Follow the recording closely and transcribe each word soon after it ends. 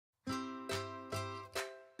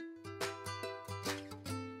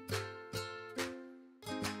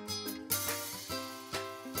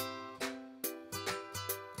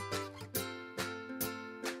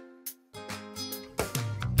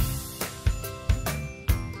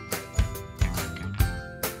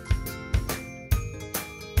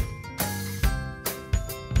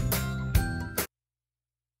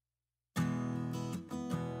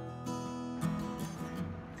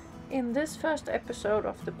In this first episode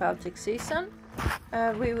of the Baltic season,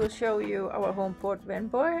 we will show you our home port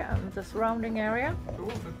Vändburg and the surrounding area,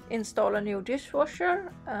 install a new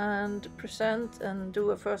dishwasher and present and do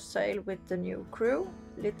a first sail with the new crew,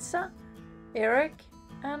 Litza, Erik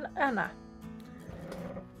and Anna.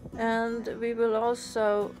 And we will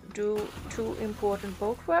also do two important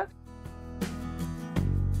boat work.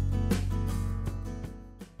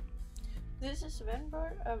 This is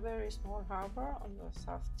Vändburg, a very small harbour on the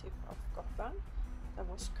south tip of Gotland that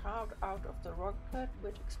was carved out of the rock cut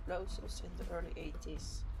with explosives in the early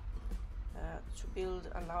 80s to build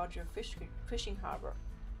a larger fishing harbour.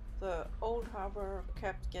 The old harbour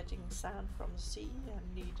kept getting sand from the sea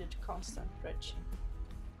and needed constant dredging.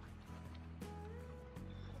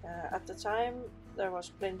 At the time there was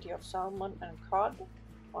plenty of salmon and cod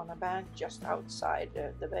on a bank just outside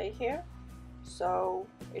the bay here. So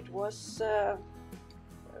it was a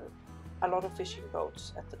lot of fishing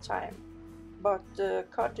boats at the time, but the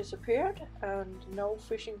cod disappeared and no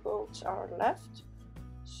fishing boats are left,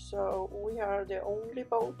 so we are the only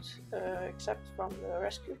boat, except from the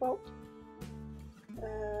rescue boat,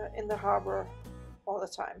 in the harbor all the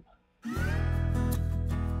time.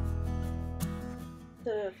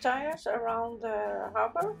 The tires around the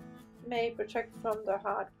harbor may protect from the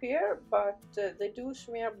hard pier, but they do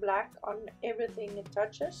smear black on everything it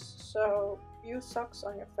touches, so use socks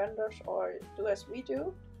on your fenders or do as we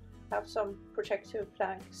do, have some protective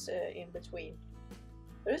planks in between.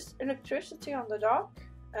 There is electricity on the dock,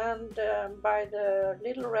 and by the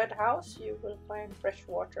little red house you will find fresh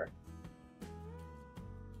water.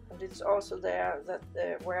 And it's also there that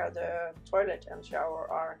where the toilet and shower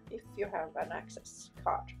are if you have an access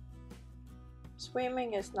card.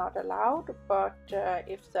 Swimming is not allowed, but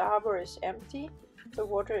if the harbor is empty, the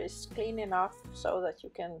water is clean enough so that you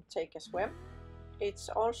can take a swim. It's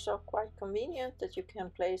also quite convenient that you can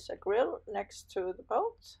place a grill next to the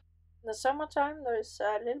boat. In the summertime there is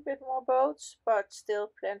a little bit more boats, but still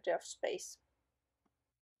plenty of space.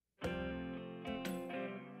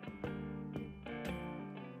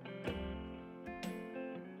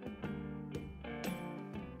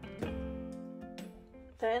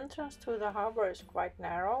 The entrance to the harbor is quite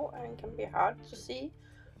narrow and can be hard to see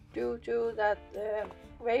due to that the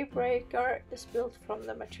wave breaker is built from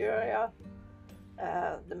the material,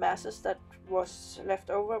 the masses that was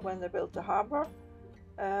left over when they built the harbor,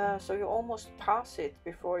 so you almost pass it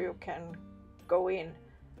before you can go in,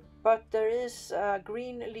 but there is a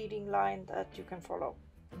green leading line that you can follow.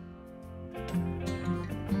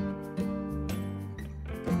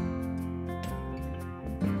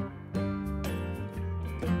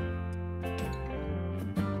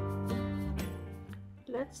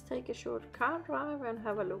 Let's take a short car drive and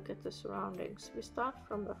have a look at the surroundings. We start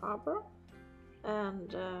from the harbor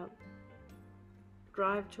and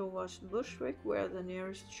drive towards Wisby, where the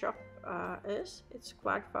nearest shop is. It's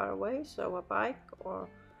quite far away, so a bike or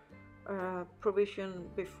provision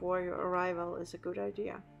before your arrival is a good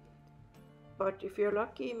idea. But if you're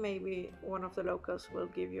lucky, maybe one of the locals will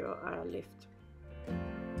give you a lift.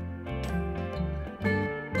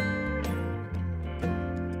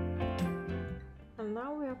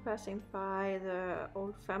 Passing by the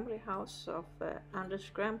old family house of Anna's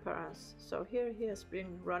grandparents, so here he has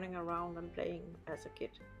been running around and playing as a kid.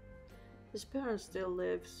 His parents still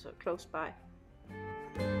live close by.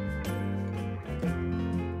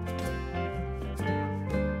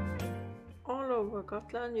 All over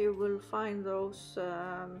Gotland you will find those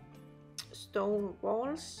stone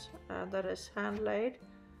walls that is hand laid.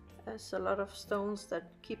 There's a lot of stones that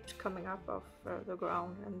keep coming up off the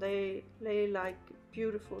ground, and they lay like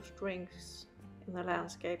beautiful strings in the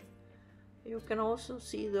landscape. You can also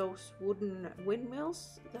see those wooden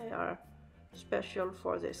windmills. They are special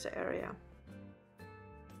for this area.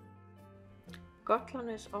 Gotland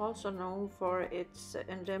is also known for its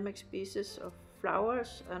endemic species of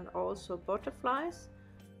flowers and also butterflies.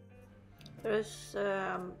 There's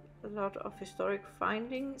a lot of historic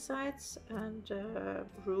finding sites and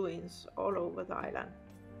ruins all over the island.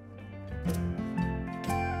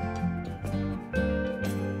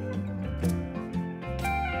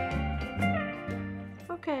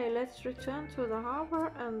 Okay, let's return to the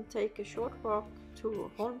harbor and take a short walk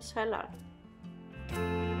to handlar.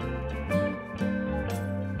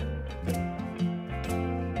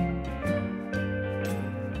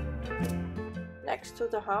 Next to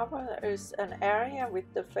the harbor there is an area with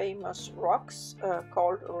the famous rocks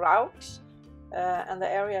called rocks, and the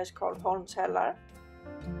area is called handlar,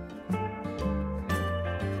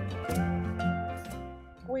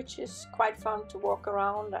 which is quite fun to walk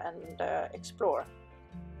around and explore.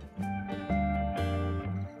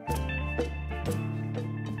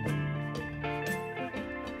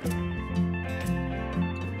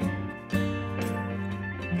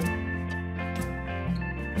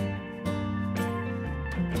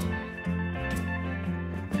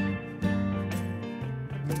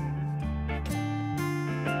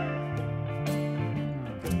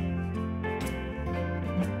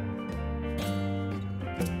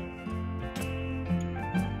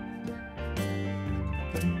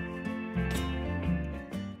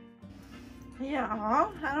 Ja,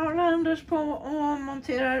 här håller Anders på och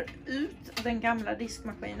monterar ut den gamla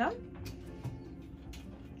diskmaskinen.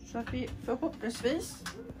 Så att vi förhoppningsvis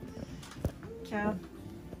kan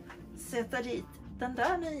sätta dit den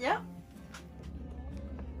där nya.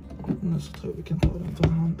 Nu så tror vi kan ta den för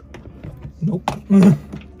hand. Nope.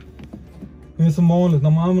 Det är som vanligt när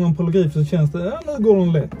man använder en polygriff så känns det, ja nu går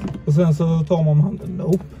den lätt. Och sen så tar man handen,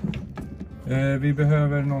 nope. Vi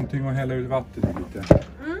behöver någonting att hälla ut vatten i lite.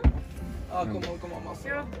 Ja, kom on massa.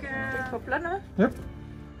 Jag kopplar nu. Japp.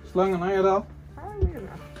 Slangarna är där.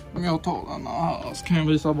 Om jag tar den här så kan jag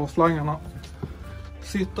visa var slangarna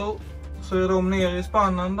sitter. Så är de ner i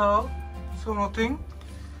spannen där. Så någonting.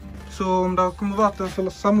 Så om det kommer vatten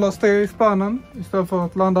så samlas det i spannen istället för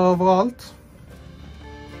att landa överallt.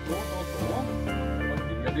 Så.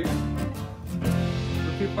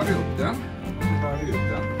 Då tippar vi upp den. Så tar vi ut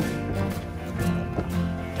den.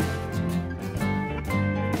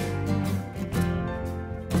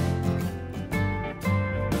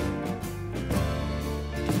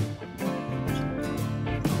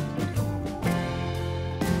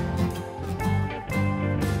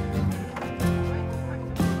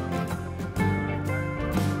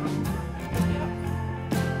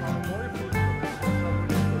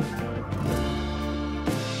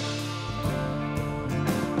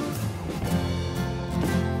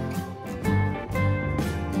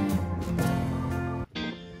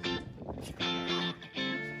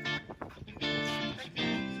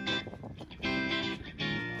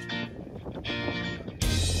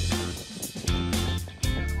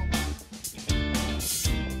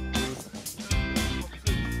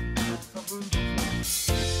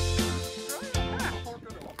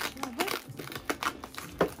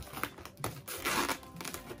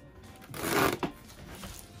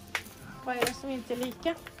 Vad är det som inte är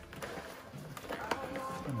lika?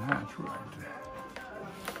 Den här tror jag inte.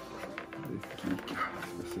 Det är lika.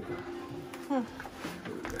 Ska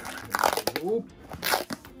se. Upp.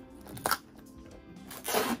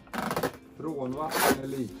 Frånvatten är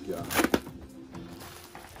lika.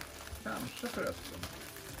 Kanske förresten.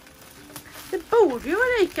 Det borde ju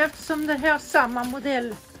vara lika eftersom det har samma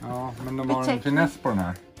modell. Ja, men de har en finess på den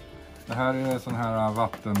här. Det här är en sån här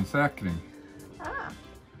vattensäkring.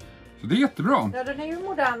 Så det är jättebra. Ja, den är ju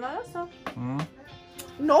modernare så. Mm.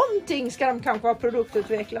 Någonting ska de kanske ha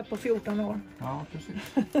produktutvecklat på 14 år. Ja, precis.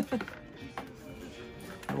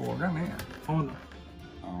 Frågan är. Ja.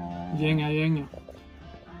 Ja. Gänga.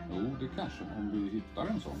 Jo, det kanske. Om vi hittar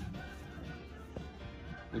en sån.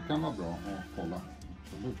 Det kan vara bra att kolla.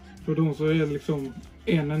 Absolut. För dem så är det liksom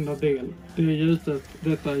en enda del. Det är gjutet,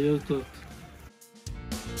 detta är gjutet.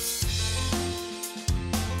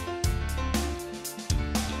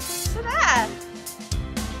 Sådär!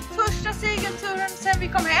 Första segelturen sen vi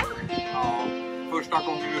kom hem. Ja, första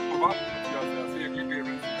gången ut på vattnet. Jag säger segling blev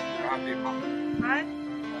det 4 timmar. Nej.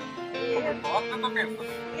 Kommer på vattnet åtminstone.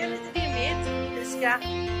 Det är lite dimmigt. Vi ska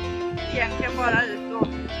egentligen bara ut och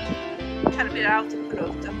kalibrera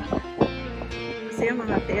autopiloten. Men då ser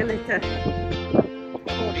man att det är lite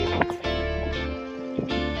pådimmigt.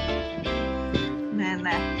 Men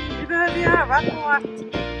vi behöver ju öva på att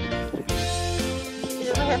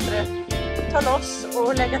ta loss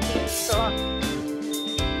och lägga till så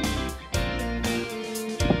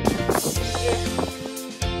det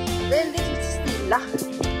är väldigt stilla.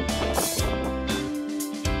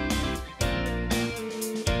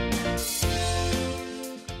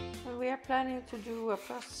 We are planning to do a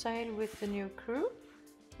first sail with the new crew.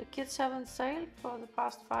 The kids haven't sailed for the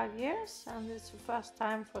past 5 years and it's the first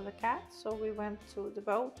time for the cats, so we went to the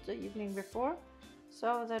boat the evening before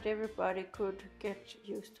so that everybody could get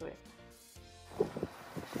used to it.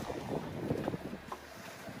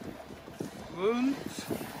 Runt.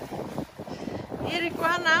 Erik och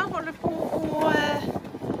Anna håller på och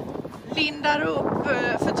lindar upp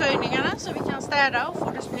förtöjningarna så vi kan städa och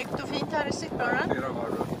få det snyggt och fint här i sittdörren.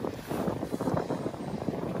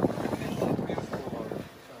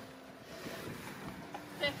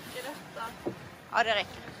 Räcker detta? Ja, det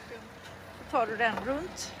räcker. Så tar du den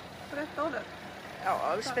runt på detta hållet.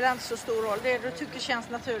 Ja, det spelar inte så stor roll. Det du tycker känns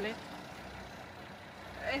naturligt.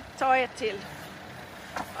 Ta ett till.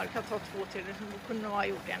 Ja, du kan ta 2 till. Du kunde nog ha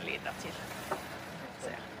gjort en lida till.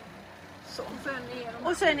 Så.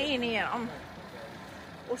 Och sen in igenom.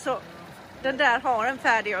 Och så, den där har en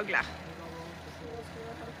färdig ögla.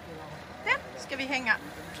 Den ska vi hänga.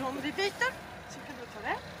 Så om vi byter så kan du ta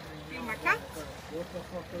den. Filma katt.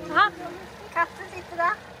 Aha, katten sitter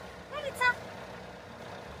där. Hej Litza.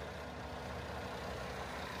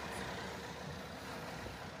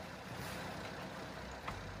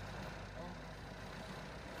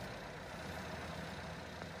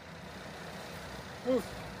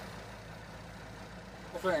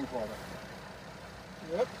 Och så en kvar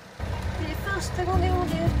där. Yep. Det är första gången hon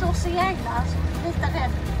är ute och seglar, så lite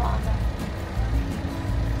rädd fortfarande.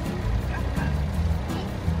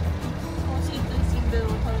 Hon sitter i sin bur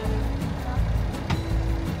och håller ut.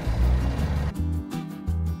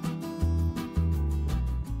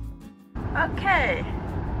 Okay,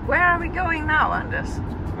 where are we going now, Anders?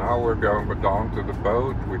 Now we're going down to the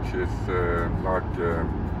boat, which is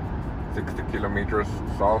 60 kilometers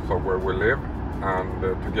south of where we live, and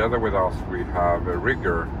together with us we have a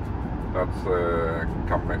rigger that's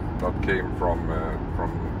that came from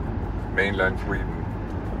mainland Sweden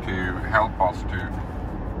to help us to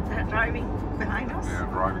Driving behind us? Yeah,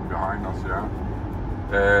 driving behind us, yeah.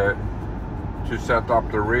 To set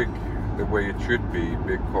up the rig the way it should be,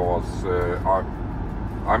 because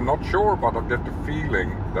I'm not sure, but I get the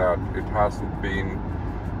feeling that it hasn't been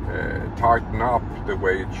tightened up the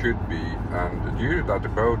way it should be, and due to that the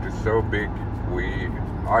boat is so big,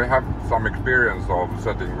 I have some experience of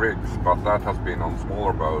setting rigs, but that has been on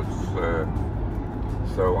smaller boats,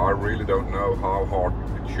 so I really don't know how hard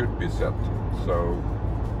it should be set. So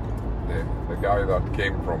the guy that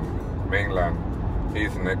came from mainland,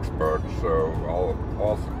 he's an expert, so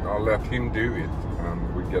I'll let him do it,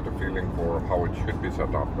 and we get a feeling for how it should be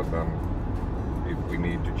set up, and then if we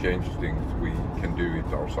need to change things we can do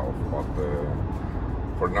it ourselves. But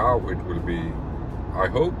for now it will be, I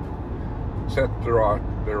hope, set the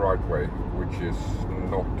right way, which is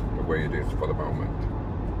not the way it is for the moment.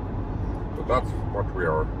 So that's what we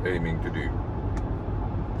are aiming to do.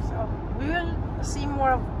 So we will see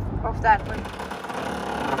more of that one.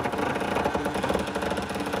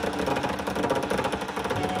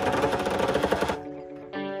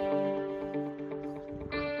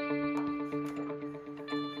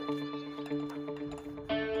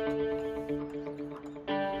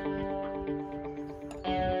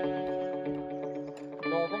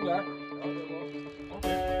 Lagom där.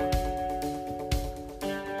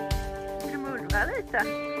 Du mullrar lite.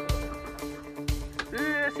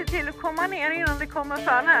 Du ser till att komma ner innan det kommer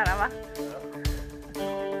för nära, va?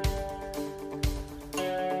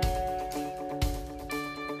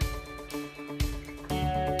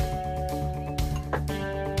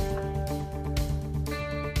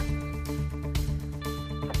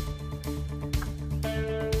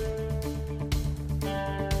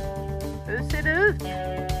 Hur ser det ut?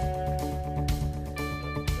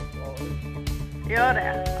 Gör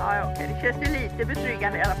det? Ja, okej. Det känns ju lite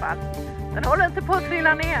betryggande i alla fall. Den håller inte på att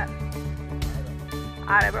trilla ner.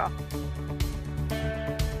 Ja, det är bra.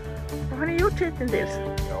 Vad har ni gjort hittills?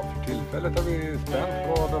 Ja, för tillfället har vi spänt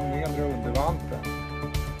på de nedre undervanten.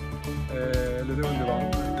 Eller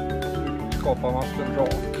undervanten. Skapar masten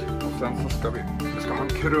rak. Och sen så ska man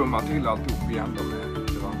krumma till alltihop igen då med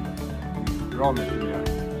undervanten. Bra mycket mer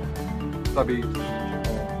stabilt och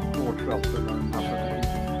hårt för allt den här sättet.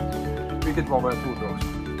 Vilket var vad jag trodde också.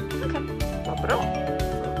 Okej, vad bra.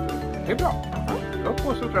 Det är bra. Upp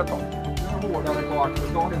på så rätt håll. Nu är hårdare på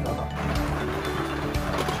axelstadiet där.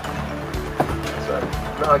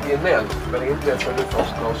 Marginellt, men inte så det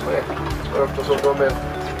första och streck. Eftersom de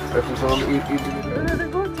Hur har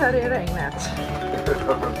det gått här i regnet? Det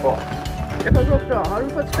har bra. Det har gått bra. Har du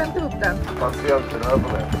fått spänt upp den? Patienten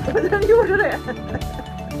överlevde. Den gjorde det.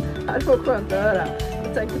 Det var skönt att höra.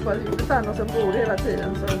 Jag tänkte på att vi befann oss ombord hela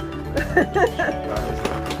tiden. Så. Ja.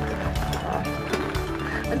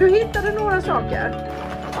 Men du hittade några saker?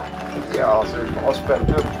 Ja, alltså jag har spänt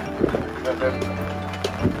upp. Men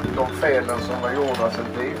de felen som var gjorda sedan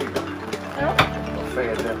tidigare. Ja. De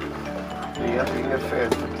felen. Det är egentligen inget fel.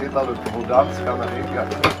 Tittar du på hur danskarna riggar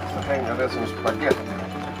så hänger det som spaghetti.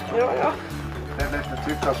 Ja. Det är lite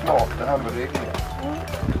tycka smart det här med riggning.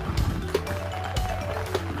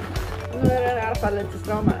 Nu är den i alla fall lite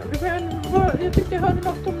stramare. Jag tyckte jag hörde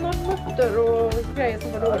något om någon mutter och grejer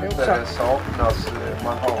som var dåliga också. Det saknas,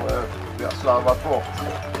 man har slarvat bort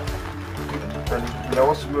en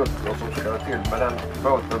låsmutter som ska till, men den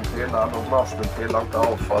båten trillar och masten trillar inte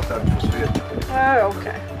av för att den försvinner. Ja,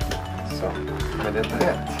 okej. Så. Men det är inte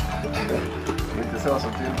rätt. Det är inte så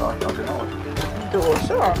som tillverkaren vill ha. Då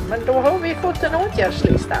så, men då har vi fått en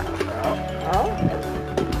åtgärdslista. Ja.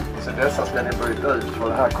 Så dessa ska ni byta ut, för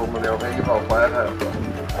det här kommer ni att riva och skära här.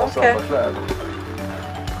 Och så Okej. med kläder.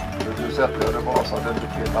 Nu sätter jag det bara så att det inte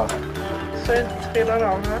trillar. Så det inte trillar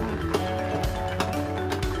av här.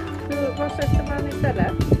 Vad sätter man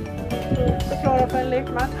istället? Förklara för en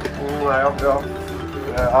lekman. Nej,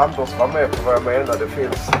 Anders var med på vad jag menar. Det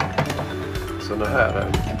finns såna här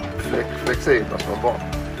flexibla som man bara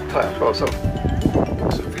trär på så.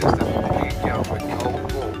 Och så finns det riggar och ett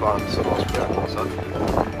karbord som man spänner. Så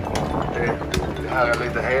det här är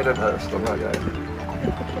lite hedenhöst, de här grejerna.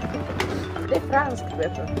 Det är franskt,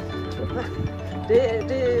 vet du. Det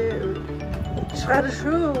är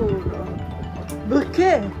tradition och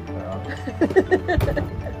bouquet.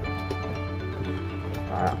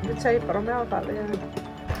 Ja, vi tejpar dem i alla fall.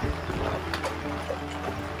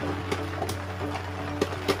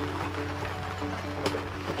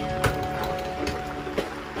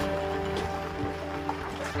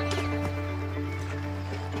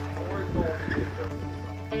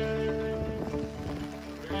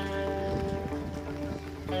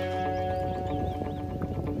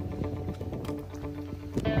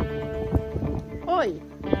 Oj!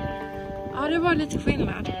 Ja, det var lite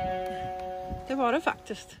skillnad. Det var det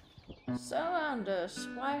faktiskt. So Anders,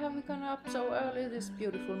 why have we gone up so early this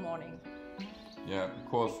beautiful morning? Yeah,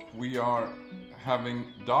 because we are having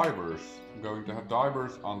divers, going to have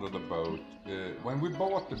divers under the boat. When we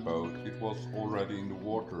bought the boat, it was already in the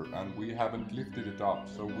water and we haven't lifted it up,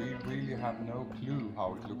 so we really have no clue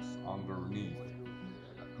how it looks underneath,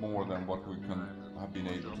 more than what we can have been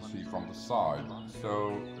able to see from the side.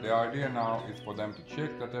 So the idea now is for them to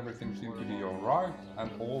check that everything seems to be alright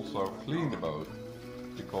and also clean the boat,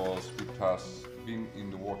 because it has been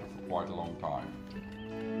in the water for quite a long time.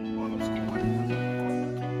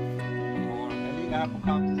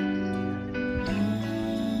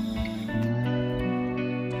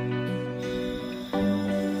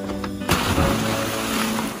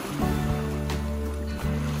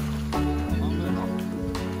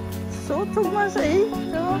 Så tog man sig i.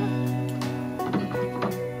 Ja.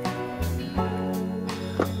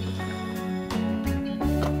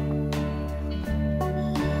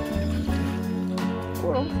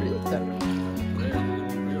 Går de flyter?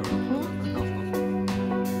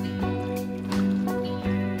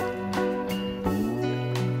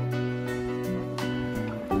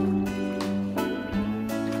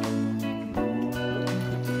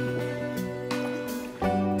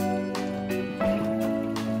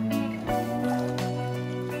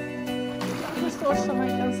 Som man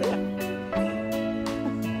kan se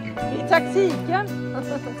i taktiken.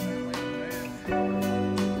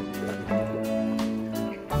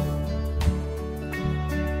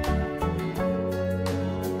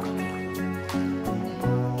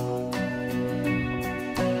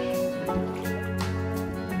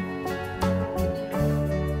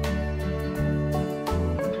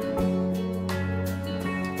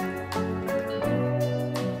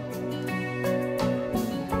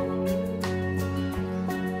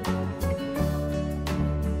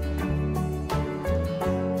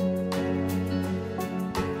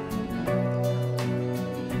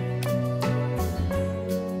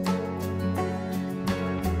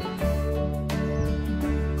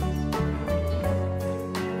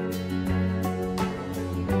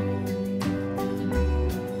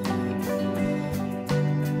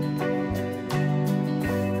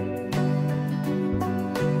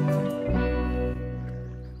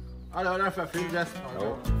 Ja, det var därför jag fyllde resten av det.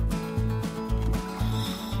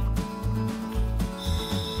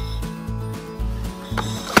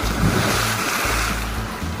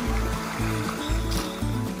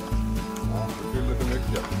 Ja, du fyllde för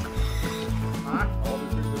mycket. Nej. Ja, du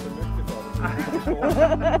fyllde för mycket av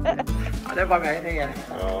det. Ja, det var meningen.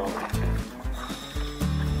 Ja.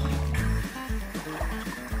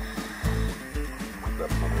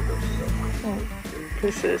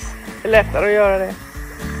 Precis. Det är lättare att göra det.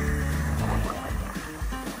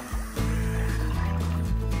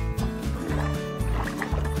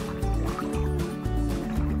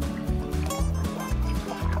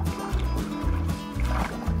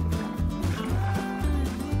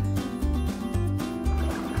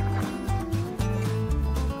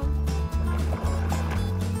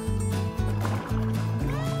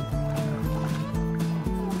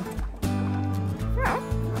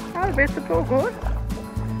 Arbete pågår.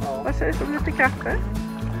 Ja. Vad sägs om lite kaffe?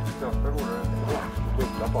 Lite kaffe vore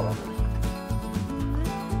dubbla bara.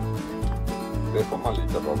 Det får man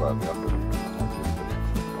lika bra vänja för.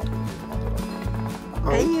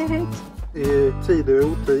 Hej Erik. I tid och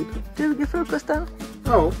otid. Duger frukosten?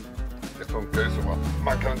 Ja. Det funkar ju så att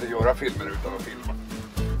man kan inte göra filmer utan att filma.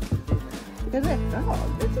 Det är rätt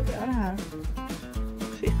behagligt att göra det här.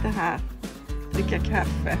 Sitta här, dricka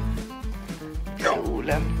kaffe.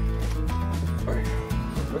 Solen. Oj.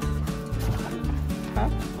 Ja.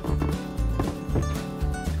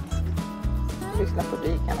 Lyssna på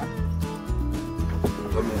dykarna.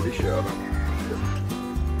 De är i kören.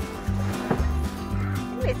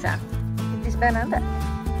 Litza, det är spännande.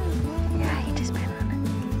 Ja, det är spännande.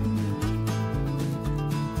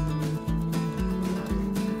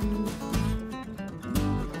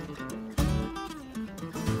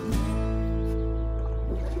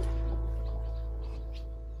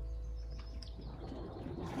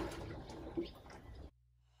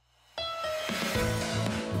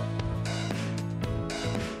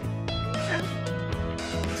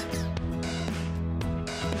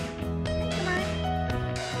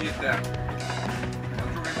 Gitte. Jag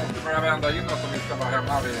tror vi måste börja vända inåt om vi ska vara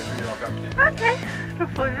hemma vid 4:50. Okej, då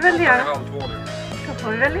får vi väl göra det. Då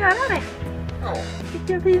får vi väl göra det. Ja.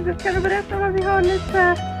 Vilken fin, kan du berätta vad vi har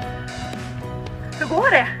lite... Hur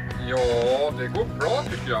går det? Ja, det går bra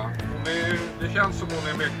tycker jag. Det känns som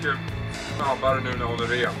hon är mycket snabbare nu när hon är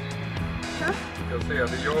ren. Ja. Jag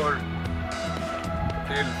ser, det gör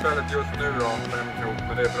tillfället just nu då, 5 knop,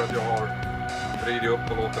 men det är för att jag har vridit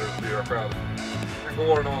upp och låter den styra själv. Den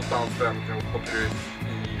går någonstans 5 knop på kryss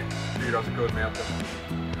i 4 sekundmeter.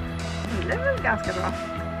 Det är väl ganska bra.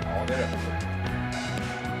 Ja, det är rätt.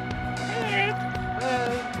 Hej Erik!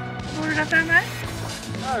 Går du där framme?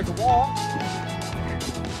 Ja, det går bra.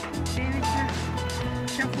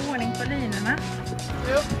 Vi kan få ordning på linorna.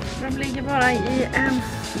 Ja. De ligger bara i en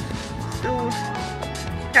stor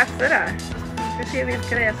kasse där. Vi ska se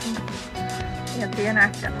vilka det är som är till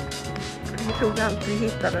nacken. Vi tog allt vi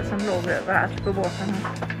hittade som låg överallt på båten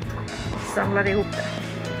och samlade ihop det.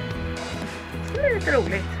 Det är lite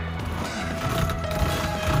roligt.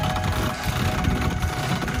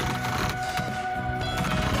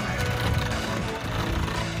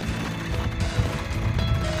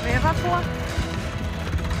 Veva på.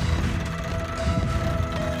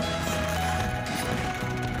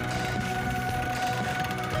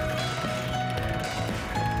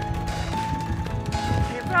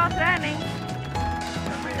 Det är bra träning.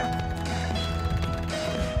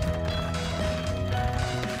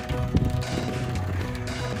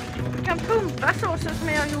 Du kan pumpa så som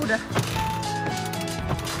jag gjorde.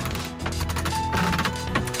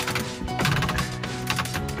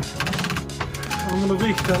 Använder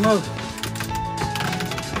vikten nu.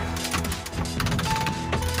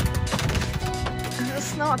 Jag är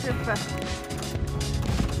snart uppe.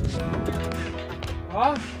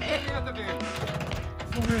 Ja, Meter till.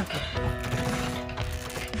 får veta.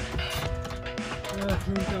 Jag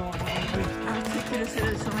tycker det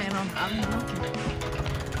ser ut som en någon annan.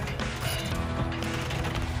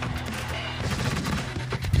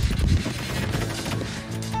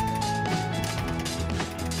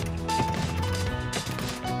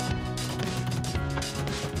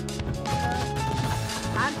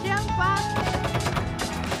 Han kämpar!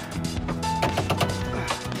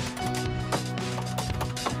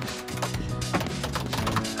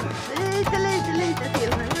 Lite till.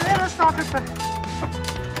 Nu är det snart uppe.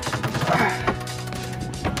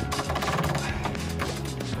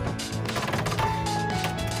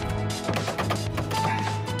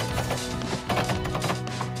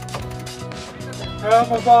 Jag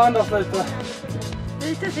får bara andas lite.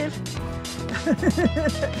 Lite till.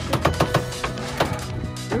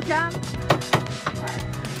 Du kan.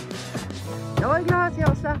 Jag är glad att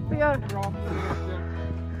jag slapp göra.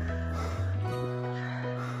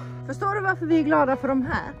 Förstår du varför vi är glada för de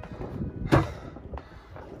här?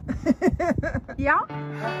 Ja.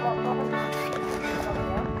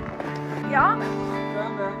 Ja.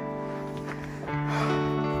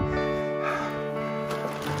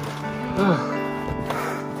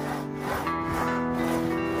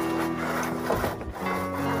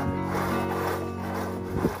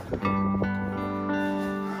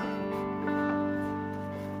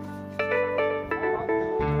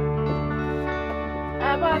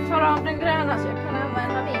 Jag bara tar av den gröna så jag kan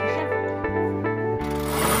använda vinkeln.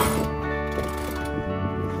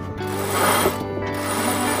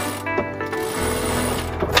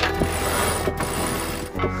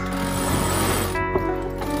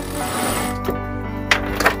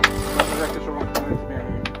 Det räcker så långt, inte mer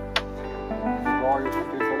nu. Bra just för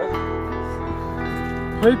tillfället.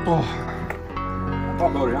 Skitbra. Ta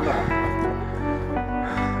början där.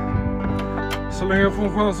 Så länge jag får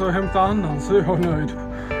en chans att hämta andan så är jag nöjd.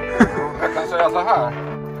 Jag kan säga så här,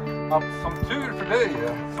 att som tur för dig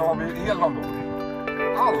så har vi el ombord.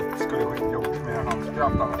 Allt skulle skitjobbigt med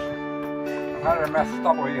handskraft annars. Den här är det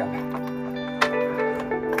mesta på el.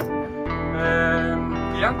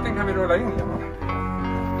 Egentligen kan vi rulla in igen.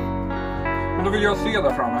 Men då vill jag se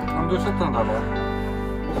där framme. Om du sätter den där bara.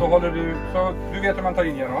 Och så håller du, så du vet hur man tar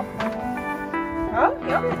in igen va? Ja,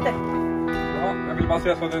 jag vet det. Ja, jag vill bara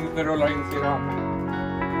se så att den rullar in sidan.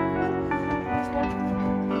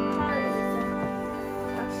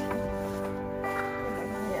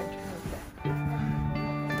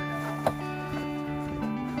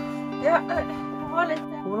 Ja, har lite.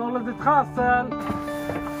 Hon har lite trassel.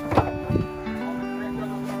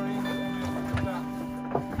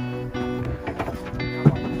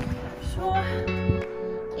 Så.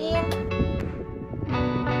 In.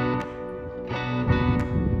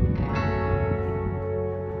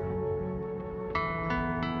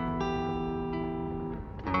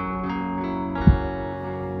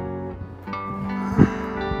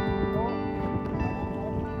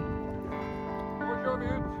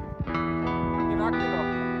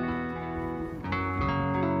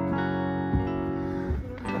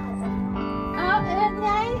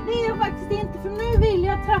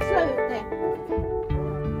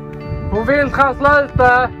 Hon vill trassla ut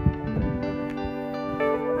det!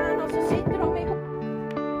 Men och så sitter de ihop.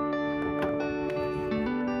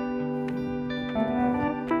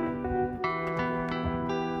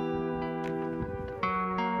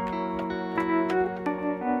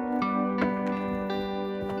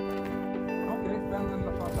 Okej, spänn den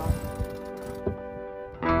lilla fattan.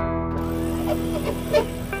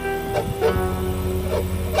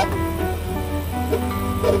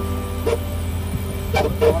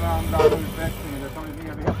 Det var den andra utvecklingen, det tar ju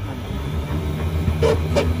evighet.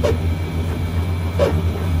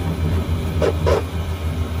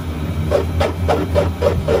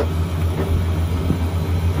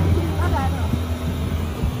 Ja, där då.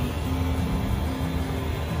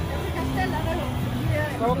 Jag brukar ställa det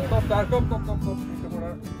upp. Stopp där, stopp. Inte gå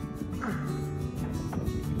där.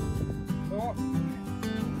 Så.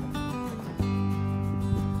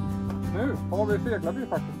 Nu har vi seglarby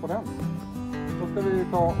faktiskt på den. Då ska vi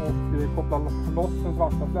ta och koppla loss den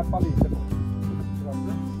svarta, släppa lite på.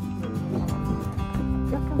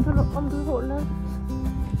 Jag kan ta om du håller.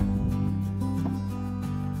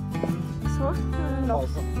 Så,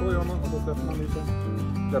 loss. Så gör man och då släpper man lite.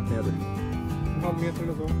 Släpp ner det. En halv meter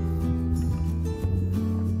eller så.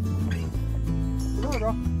 Så då är det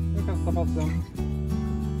bra. Nu kan jag ta fast den.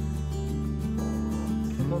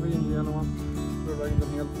 Så tar vi in genom att rulla in den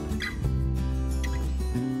helt.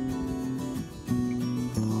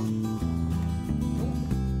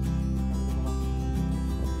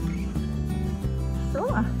 Så.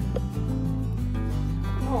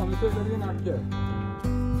 Ja, nu seglar vi in Acke.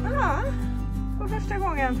 Ja, för första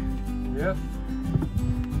gången. Yes.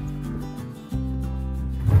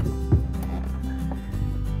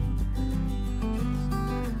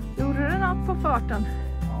 Gjorde du något på farten?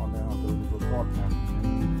 Ja, det har inte hunnit på fart med.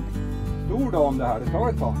 Stor dag om det här, det tar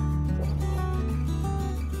ett tag.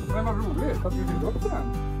 Men vad roligt att vi fick upp den.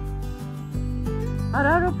 Ja, det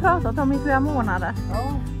har du pratat om i flera månader.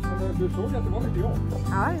 Ja, men du såg att det var lite jobb.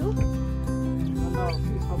 Ja, jo. Den där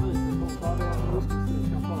sista biten så hade jag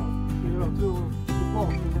uppsticken bara. Jag tror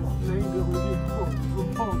att längde och gick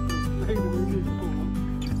på. Längde och gick på.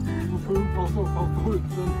 Och pumpar så för att ut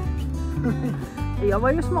den. Jag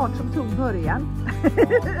var ju smart som tog början. Ja,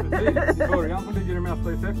 precis. I början så ligger det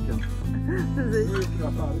mesta i säcken. Precis. Nu är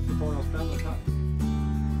jag färdig så tar jag stället här.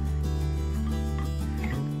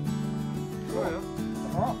 Så är det.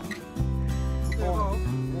 Ja. Det är bra.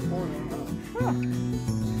 Ja.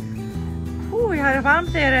 Oj, här är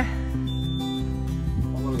varmt är det.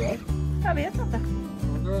 Vad var det där? Jag vet inte.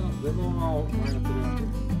 Det var vad heter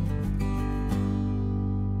det?